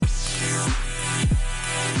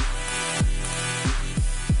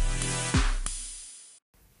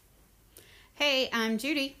I'm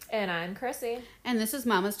Judy. And I'm Chrissy. And this is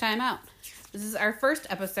Mama's Time Out. This is our first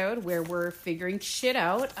episode where we're figuring shit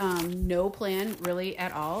out. No plan really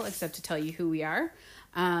at all, except to tell you who we are.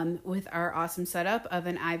 With our awesome setup of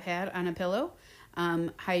an iPad on a pillow,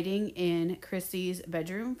 hiding in Chrissy's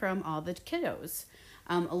bedroom from all the kiddos.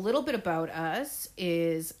 A little bit about us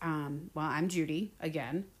is, I'm Judy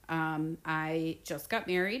again. I just got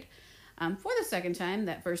married for the second time.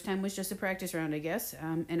 That first time was just a practice round, I guess,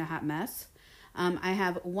 in a hot mess. I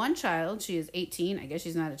have one child. She is 18. I guess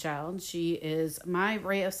she's not a child. She is my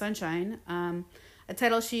ray of sunshine. A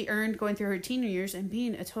title she earned going through her teen years and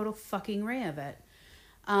being a total fucking ray of it.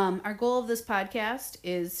 Our goal of this podcast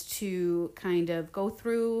is to kind of go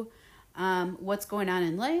through what's going on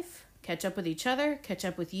in life, catch up with each other, catch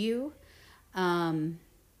up with you,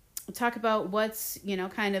 talk about what's,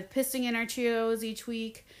 kind of pissing in our Cheetos each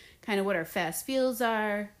week, kind of what our fast feels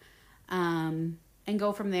are, and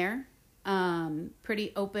go from there.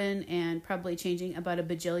 Pretty open and probably changing about a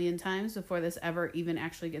bajillion times before this ever even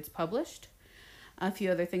actually gets published. A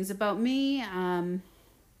few other things about me.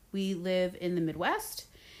 We live in the Midwest.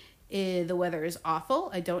 The weather is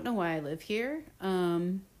awful. I don't know why I live here.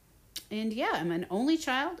 And yeah, I'm an only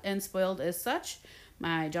child and spoiled as such.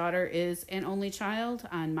 My daughter is an only child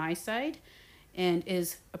on my side and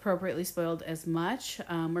is appropriately spoiled as much.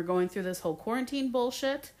 We're going through this whole quarantine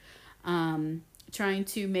bullshit. Trying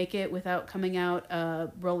to make it without coming out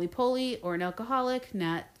a roly-poly or an alcoholic,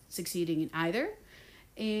 not succeeding in either.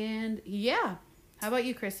 And yeah, how about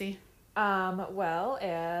you, Chrissy? Well,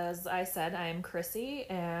 as I said, I'm Chrissy,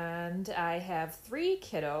 and I have 3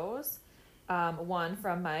 kiddos. One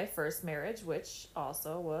from my first marriage, which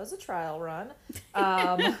also was a trial run.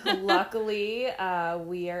 Luckily,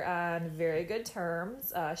 we are on very good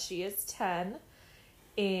terms. She is 10.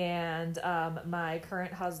 And my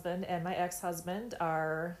current husband and my ex-husband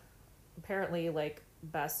are apparently like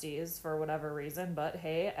besties for whatever reason, but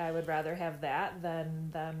hey, I would rather have that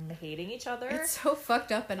than them hating each other. It's so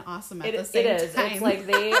fucked up and awesome at the same time. It is. It's like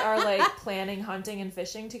they are like planning hunting and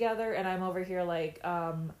fishing together, and I'm over here like,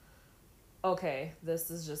 okay,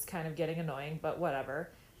 this is just kind of getting annoying, but whatever.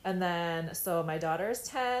 And then, so my daughter is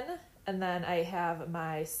 10, and then I have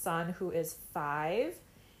my son who is 5.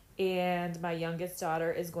 And my youngest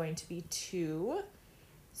daughter is going to be 2.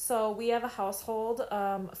 So we have a household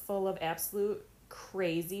full of absolute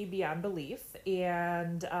crazy beyond belief.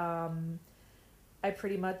 And I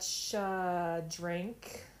pretty much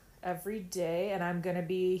drink every day. And I'm going to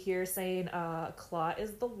be here saying claw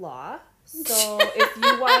is the law. So if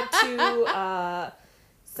you want to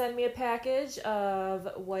send me a package of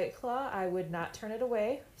White Claw, I would not turn it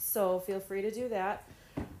away. So feel free to do that.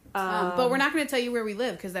 But we're not going to tell you where we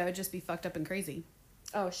live because that would just be fucked up and crazy.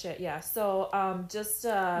 Oh shit, yeah. So just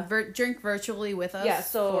drink virtually with us. Yeah.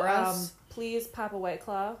 So for us. Please pop a White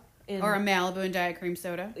Claw or a Malibu and Diet Cream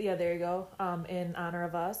Soda. Yeah, there you go. In honor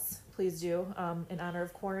of us, please do. In honor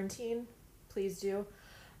of quarantine, please do.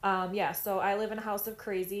 Yeah. So I live in a house of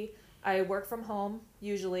crazy. I work from home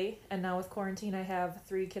usually, and now with quarantine, I have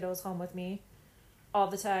 3 kiddos home with me all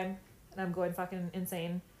the time, and I'm going fucking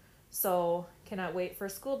insane. So, cannot wait for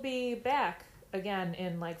school to be back again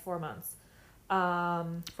in like 4 months.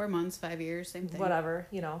 4 months, 5 years, same thing. Whatever,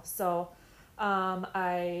 So,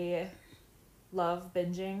 I love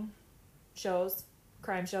binging shows,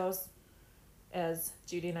 crime shows, as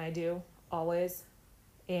Judy and I do always.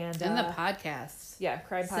 And the podcasts. Yeah,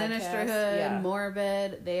 crime podcasts. Sinisterhood, yeah.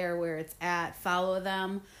 Morbid, they are where it's at. Follow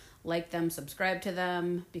them. Like them, subscribe to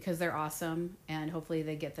them because they're awesome, and hopefully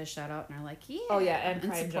they get this shout out and are like, yeah. Oh yeah, and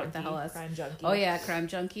Crime support Junkie. The hell us. Crime Junkie. Oh yeah, Crime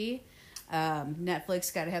Junkie.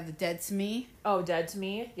 Netflix got to have the Dead to Me. Oh, Dead to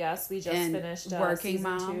Me. Yes, we just finished Working season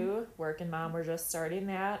Mom. 2. Working Mom. We're just starting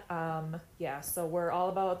that. Yeah. So we're all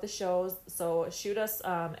about the shows. So shoot us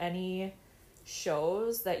any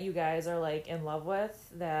shows that you guys are like in love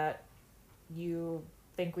with that you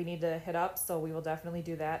think we need to hit up. So we will definitely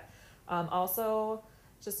do that. Also.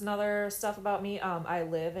 Just another stuff about me. I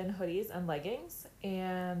live in hoodies and leggings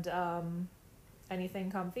and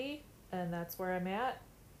anything comfy, and that's where I'm at.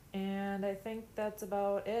 And I think that's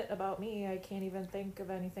about it about me. I can't even think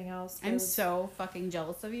of anything else. I'm so fucking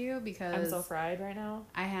jealous of you because I'm so fried right now.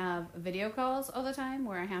 I have video calls all the time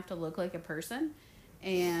where I have to look like a person.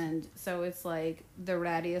 And so it's like the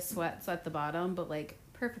rattiest sweats at the bottom, but like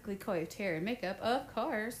perfectly coiffed hair and makeup, of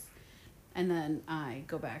course. And then I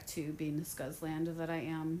go back to being the scuzzland that I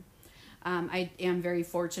am. I am very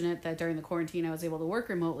fortunate that during the quarantine I was able to work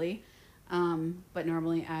remotely. But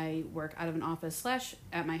normally I work out of an office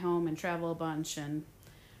 / at my home and travel a bunch and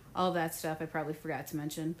all of that stuff I probably forgot to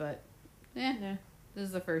mention. But, yeah. This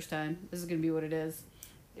is the first time. This is going to be what it is.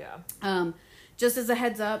 Yeah. just as a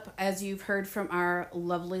heads up, as you've heard from our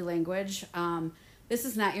lovely language, this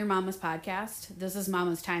is not your mama's podcast. This is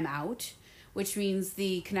Mama's Time Out, which means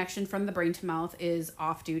the connection from the brain to mouth is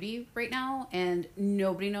off duty right now, and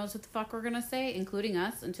nobody knows what the fuck we're gonna say, including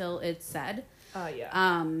us, until it's said.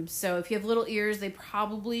 Yeah. So if you have little ears, they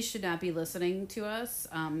probably should not be listening to us.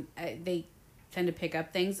 They tend to pick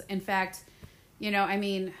up things. In fact, you know, I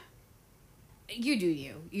mean, you do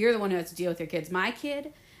you. You're the one who has to deal with your kids. My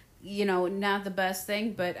kid, you know, not the best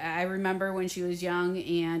thing, but I remember when she was young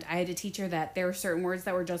and I had to teach her that there were certain words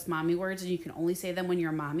that were just mommy words and you can only say them when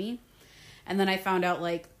you're a mommy. And then I found out,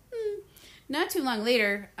 like, not too long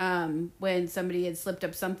later, when somebody had slipped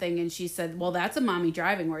up something and she said, well, that's a mommy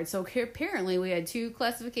driving word. So apparently we had 2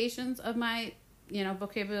 classifications of my, you know,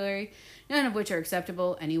 vocabulary, none of which are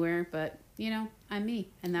acceptable anywhere, but, you know, I'm me,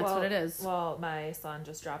 and that's what it is. Well, my son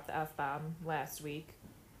just dropped the F-bomb last week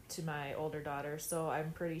to my older daughter, so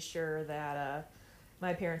I'm pretty sure that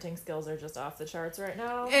my parenting skills are just off the charts right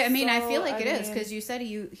now. I mean, I feel like it is, because you said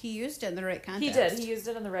he used it in the right context. He did. He used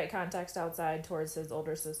it in the right context outside towards his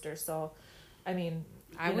older sister, so, I mean,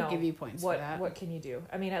 I would give you points for that. What can you do?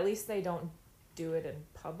 I mean, at least they don't do it in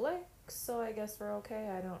public, so I guess we're okay.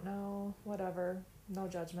 I don't know. Whatever. No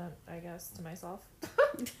judgment, I guess, to myself.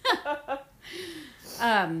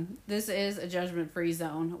 This is a judgment-free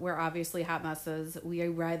zone. We're obviously hot messes. We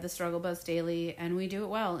ride the struggle bus daily, and we do it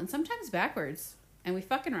well, and sometimes backwards, and we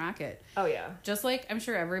fucking rock it. Oh, yeah. Just like I'm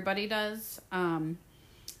sure everybody does.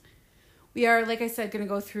 We are, like I said, going to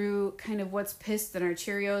go through kind of what's pissed in our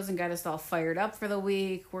Cheerios and got us all fired up for the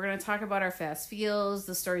week. We're going to talk about our fast feels,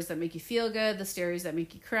 the stories that make you feel good, the stories that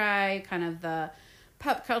make you cry, kind of the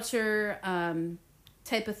pop culture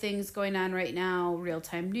type of things going on right now,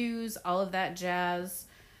 real-time news, all of that jazz.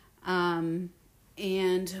 And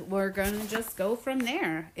we're going to just go from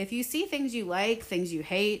there. If you see things you like, things you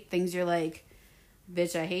hate, things you're like,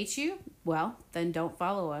 bitch, I hate you, well, then don't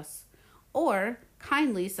follow us. Or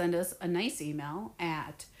kindly send us a nice email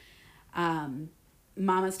at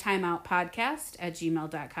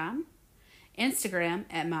mamastimeoutpodcast@gmail.com, Instagram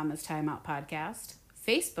at mamastimeoutpodcast,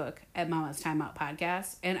 Facebook at Mama's Timeout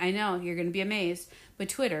Podcast, and I know you're going to be amazed, but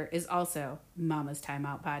Twitter is also Mama's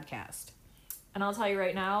Timeout Podcast. And I'll tell you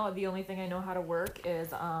right now, the only thing I know how to work is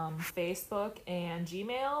Facebook and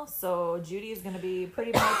Gmail, so Judy's going to be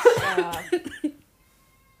pretty much...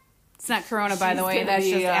 It's not Corona, by the way, that's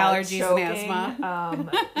just allergies choking. And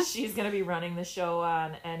asthma. She's going to be running the show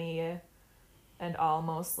on any and all,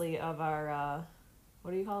 mostly, of our... what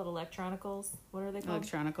do you call it? Electronicals? What are they called?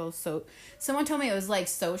 Electronicals. So someone told me it was like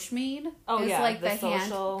Sochmead. Oh, it was yeah. like the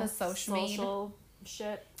Sochmead. social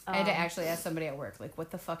shit. I had to actually ask somebody at work, like, what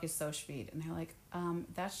the fuck is Sochmead? And they're like,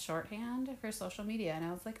 that's shorthand for social media. And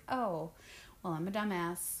I was like, oh, well, I'm a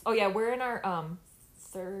dumbass. Oh, yeah. We're in our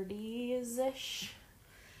 30s-ish.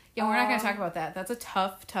 Yeah, we're not going to talk about that. That's a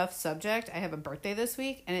tough subject. I have a birthday this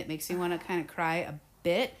week, and it makes me want to kind of cry a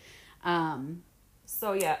bit.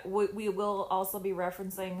 So, yeah, we will also be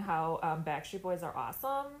referencing how Backstreet Boys are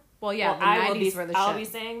awesome. Well, yeah, the 90s were the shit. I'll be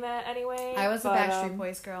saying that anyway. I was a Backstreet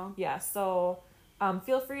Boys girl. Yeah, so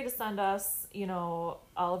feel free to send us, you know,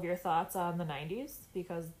 all of your thoughts on the 90s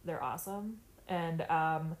because they're awesome. And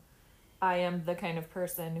I am the kind of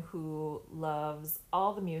person who loves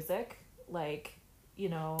all the music, like... You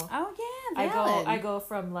know, oh yeah, valid. I go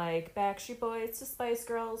from like Backstreet Boys to Spice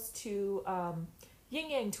Girls to Ying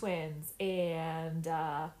Yang Twins and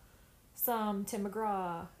some Tim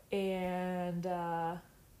McGraw and I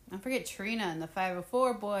forget Trina and the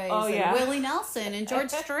 504 Boys and Willie Nelson and George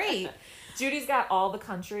Strait. Judy's got all the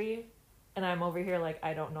country, and I'm over here like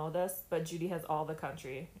I don't know this, but Judy has all the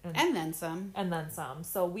country and then some. And then some.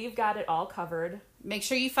 So we've got it all covered. Make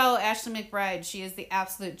sure you follow Ashley McBride. She is the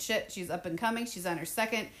absolute shit. She's up and coming. She's on her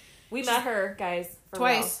second. We met her, guys.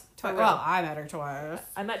 Twice. Well, I met her twice.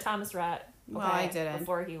 I met Thomas Rhett. Okay, well, I didn't.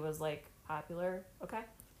 Before he was, like, popular. Okay.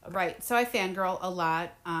 Right. So I fangirl a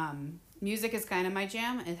lot. Music is kind of my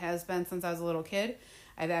jam. It has been since I was a little kid.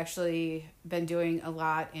 I've actually been doing a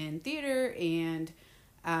lot in theater and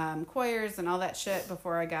choirs and all that shit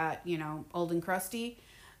before I got, you know, old and crusty.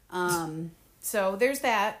 So there's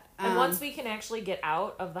that. And once we can actually get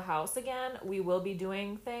out of the house again, we will be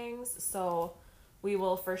doing things. So we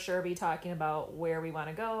will for sure be talking about where we want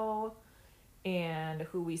to go and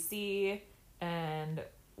who we see and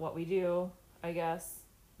what we do, I guess.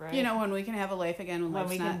 Right? You know, when we can have a life again, when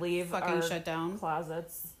we not can leave fucking our shut down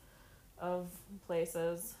closets of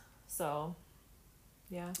places. So,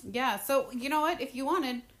 yeah. Yeah. So you know what? If you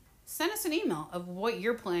wanted, send us an email of what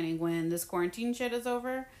you're planning when this quarantine shit is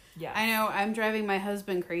over. Yeah. I know I'm driving my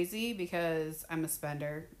husband crazy because I'm a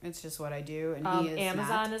spender. It's just what I do, and he is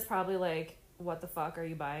Amazon not. is probably like, what the fuck are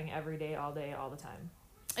you buying every day, all day, all the time?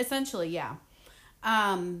 Essentially, yeah.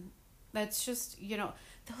 That's just,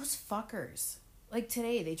 those fuckers. Like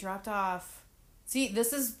today, they dropped off. See,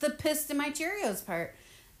 this is the pissed in my Cheerios part.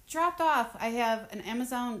 Dropped off. I have an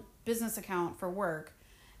Amazon business account for work,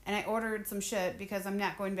 and I ordered some shit because I'm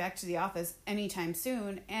not going back to the office anytime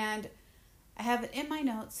soon, and I have it in my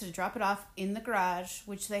notes to drop it off in the garage,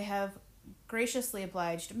 which they have graciously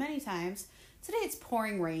obliged many times. Today it's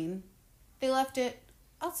pouring rain. They left it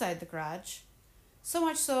outside the garage. So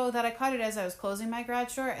much so that I caught it as I was closing my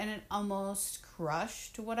garage door, and it almost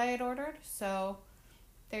crushed what I had ordered. So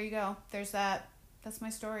there you go. There's that. That's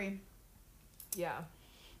my story. Yeah.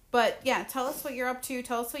 But yeah, tell us what you're up to.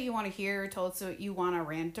 Tell us what you want to hear. Tell us what you want to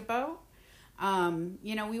rant about.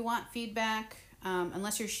 We want feedback,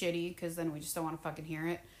 unless you're shitty, because then we just don't want to fucking hear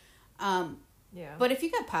it. Yeah. But if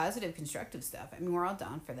you got positive, constructive stuff, I mean, we're all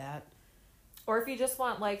down for that. Or if you just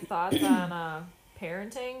want like thoughts on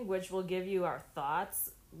parenting, which will give you our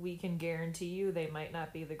thoughts, we can guarantee you they might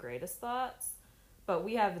not be the greatest thoughts, but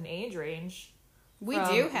we have an age range. We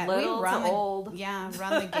do have little we run to the, old. Yeah,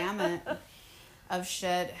 run the gamut of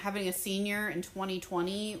shit. Having a senior in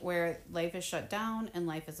 2020 where life is shut down and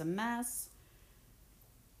life is a mess.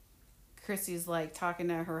 Chrissy's like talking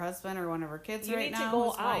to her husband or one of her kids You right need to now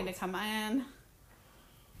go who's wanting to out. come in.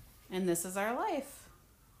 And this is our life.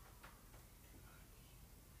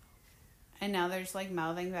 And now they're just like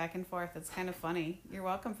mouthing back and forth. It's kind of funny. You're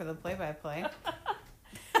welcome for the play-by-play.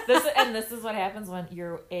 This is what happens when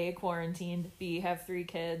you're A, quarantined, B, have 3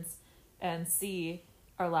 kids, and C,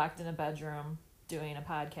 are locked in a bedroom doing a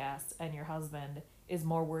podcast, and your husband is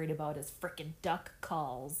more worried about his frickin' duck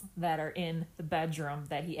calls that are in the bedroom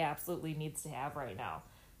that he absolutely needs to have right now.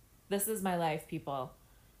 This is my life, people.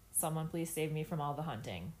 Someone please save me from all the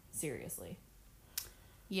hunting. Seriously.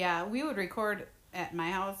 Yeah, we would record at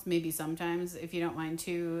my house, maybe sometimes, if you don't mind,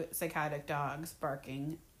 2 psychotic dogs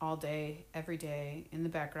barking all day, every day in the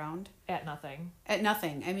background. At nothing. At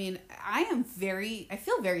nothing. I mean, I feel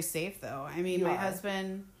very safe, though. I mean, my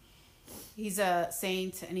husband, he's a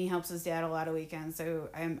saint, and he helps his dad a lot of weekends, so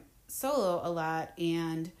I'm solo a lot,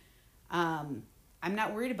 and I'm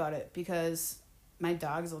not worried about it, because my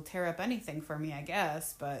dogs will tear up anything for me, I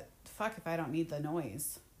guess, but fuck if I don't need the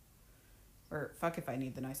noise. Or fuck if I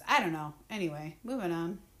need the noise. I don't know. Anyway, moving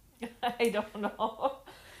on. I don't know.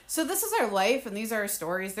 So this is our life, and these are our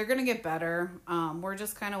stories. They're going to get better. We're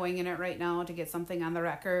just kind of winging it right now to get something on the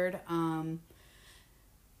record.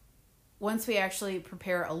 Once we actually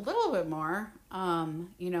prepare a little bit more, and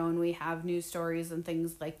we have news stories and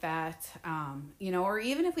things like that, or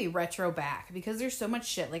even if we retro back, because there's so much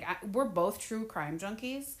shit. Like, we're both true crime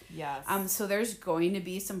junkies. Yes. So there's going to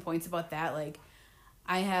be some points about that. Like,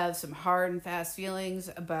 I have some hard and fast feelings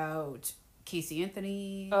about Casey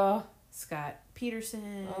Anthony, Scott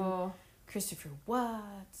Peterson, Christopher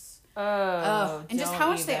Watts, and just how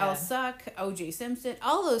much they all suck. O.J. Simpson,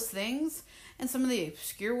 all those things, and some of the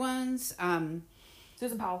obscure ones.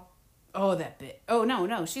 Susan Powell. Oh, that bitch. Oh,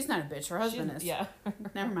 no, she's not a bitch. Her husband is. Yeah.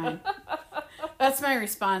 Never mind. That's my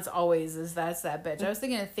response always, is that's that bitch. I was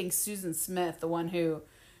thinking Susan Smith, the one who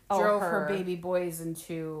drove her baby boys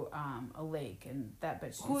into a lake, and that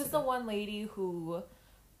bitch. Who's the one lady who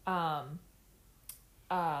shot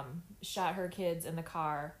her kids in the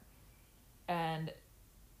car, and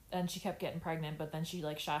she kept getting pregnant, but then she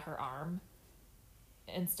like shot her arm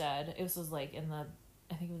instead. It was like I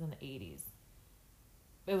think it was in the 80s.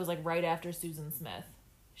 It was like right after Susan Smith.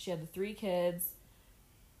 She had the 3 kids,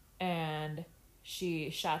 and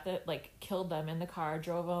she killed them in the car,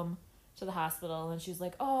 drove them to the hospital, and she's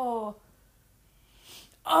like, oh,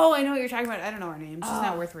 I know what you're talking about. I don't know her name. She's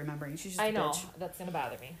not worth remembering. She's just a bitch. That's gonna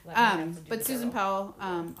bother me. But Susan Powell,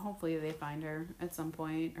 hopefully they find her at some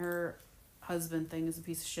point. Her husband thing is a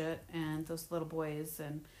piece of shit, and those little boys,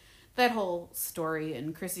 and that whole story,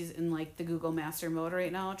 and Chrissy's in like the Google master mode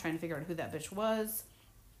right now, trying to figure out who that bitch was.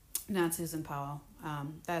 Not Susan Powell.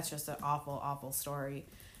 That's just an awful, awful story,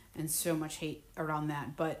 and so much hate around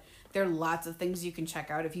that. But there are lots of things you can check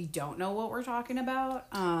out if you don't know what we're talking about.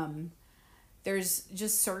 There's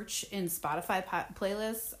just search in Spotify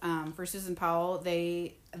playlists for Susan Powell.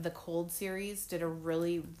 The Cold series did a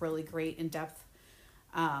really, really great in-depth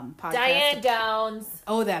podcast. Diane Downs.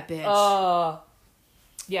 Oh, that bitch. Oh,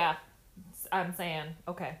 yeah. I'm saying.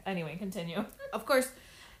 Okay. Anyway, continue. Of course.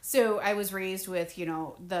 So I was raised with,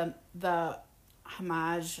 the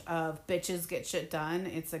homage of Bitches Get Shit Done.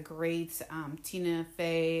 It's a great Tina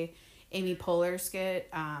Fey, Amy Poehler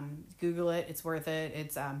skit. Google it. It's worth it.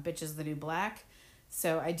 It's Bitches the New Black.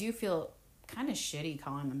 So I do feel kind of shitty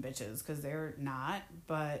calling them bitches because they're not.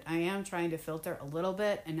 But I am trying to filter a little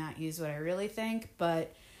bit and not use what I really think.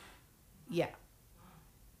 But yeah.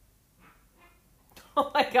 Oh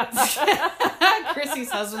my god. Chrissy's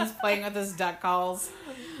husband's playing with his duck calls.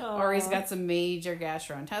 Or he's got some major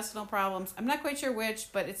gastrointestinal problems. I'm not quite sure which,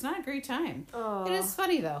 but it's not a great time. It is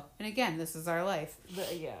funny, though. And again, this is our life.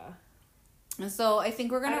 Yeah. And so I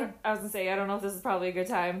think we're going to... I was going to say, I don't know if this is probably a good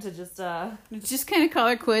time to just... Just kind of call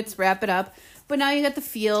her quits, wrap it up. But now you got the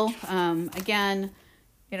feel. Again,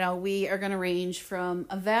 you know, we are going to range from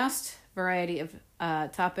a vast variety of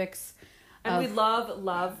topics. And we'd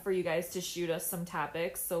love for you guys to shoot us some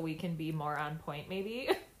topics so we can be more on point, maybe.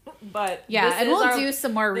 But yeah, and we'll do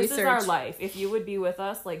some more research. This is our life. If you would be with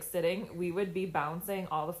us, like sitting, we would be bouncing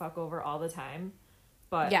all the fuck over all the time.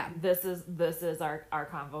 But yeah, this is our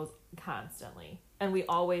convos constantly, and we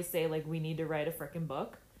always say like we need to write a freaking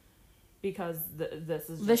book because this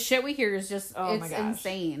is just, the shit we hear is just it's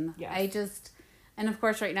insane. Yeah, and of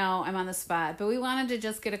course right now I'm on the spot, but we wanted to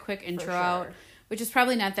just get a quick intro out, which is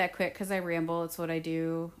probably not that quick because I ramble. It's what I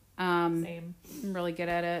do. Same. I'm really good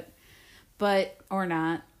at it, but or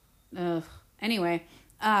not. Anyway,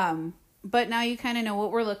 but now you kind of know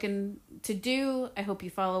what we're looking to do. I hope you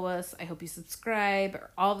follow us. I hope you subscribe.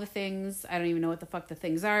 All the things. I don't even know what the fuck the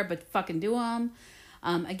things are, but fucking do them.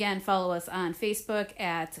 Again, follow us on Facebook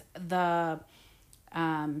at the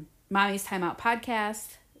Mommy's Timeout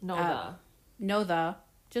Podcast.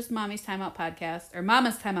 Just Mommy's Timeout Podcast or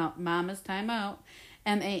Mama's Timeout. Mama's Timeout.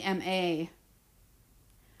 MAMA.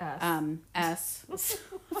 S.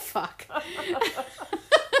 Fuck.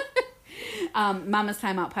 Mama's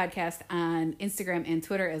Timeout Podcast on Instagram and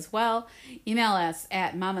Twitter as well. Email us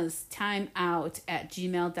at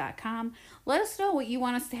mamastimeout@gmail.com. Let us know what you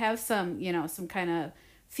want us to have some kind of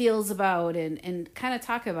feels about and kind of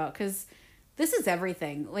talk about, because this is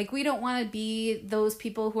everything. Like, we don't want to be those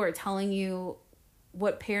people who are telling you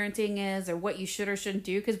what parenting is or what you should or shouldn't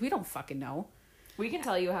do, because we don't fucking know. We can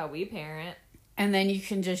tell you how we parent. And then you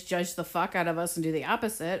can just judge the fuck out of us and do the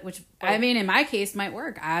opposite, which, I mean, in my case might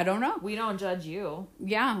work. I don't know. We don't judge you.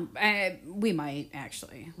 Yeah, we might,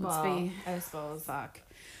 actually. I suppose. Fuck.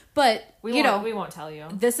 But, we won't tell you.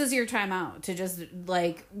 This is your time out to just,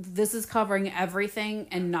 like, this is covering everything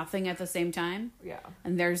and nothing at the same time. Yeah.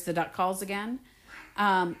 And there's the duck calls again.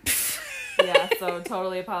 Yeah, so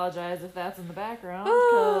totally apologize if that's in the background,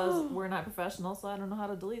 because we're not professional, so I don't know how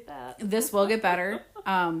to delete that. This will get better.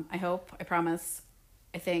 I hope. I promise.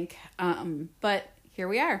 I think. But here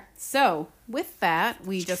we are. So with that,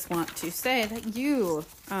 we just want to say that you,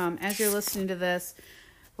 as you're listening to this,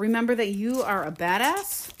 remember that you are a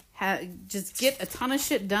badass. Just get a ton of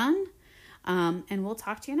shit done. And we'll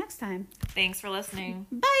talk to you next time. Thanks for listening.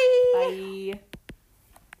 Bye. Bye.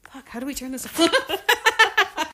 Fuck, how do we turn this off?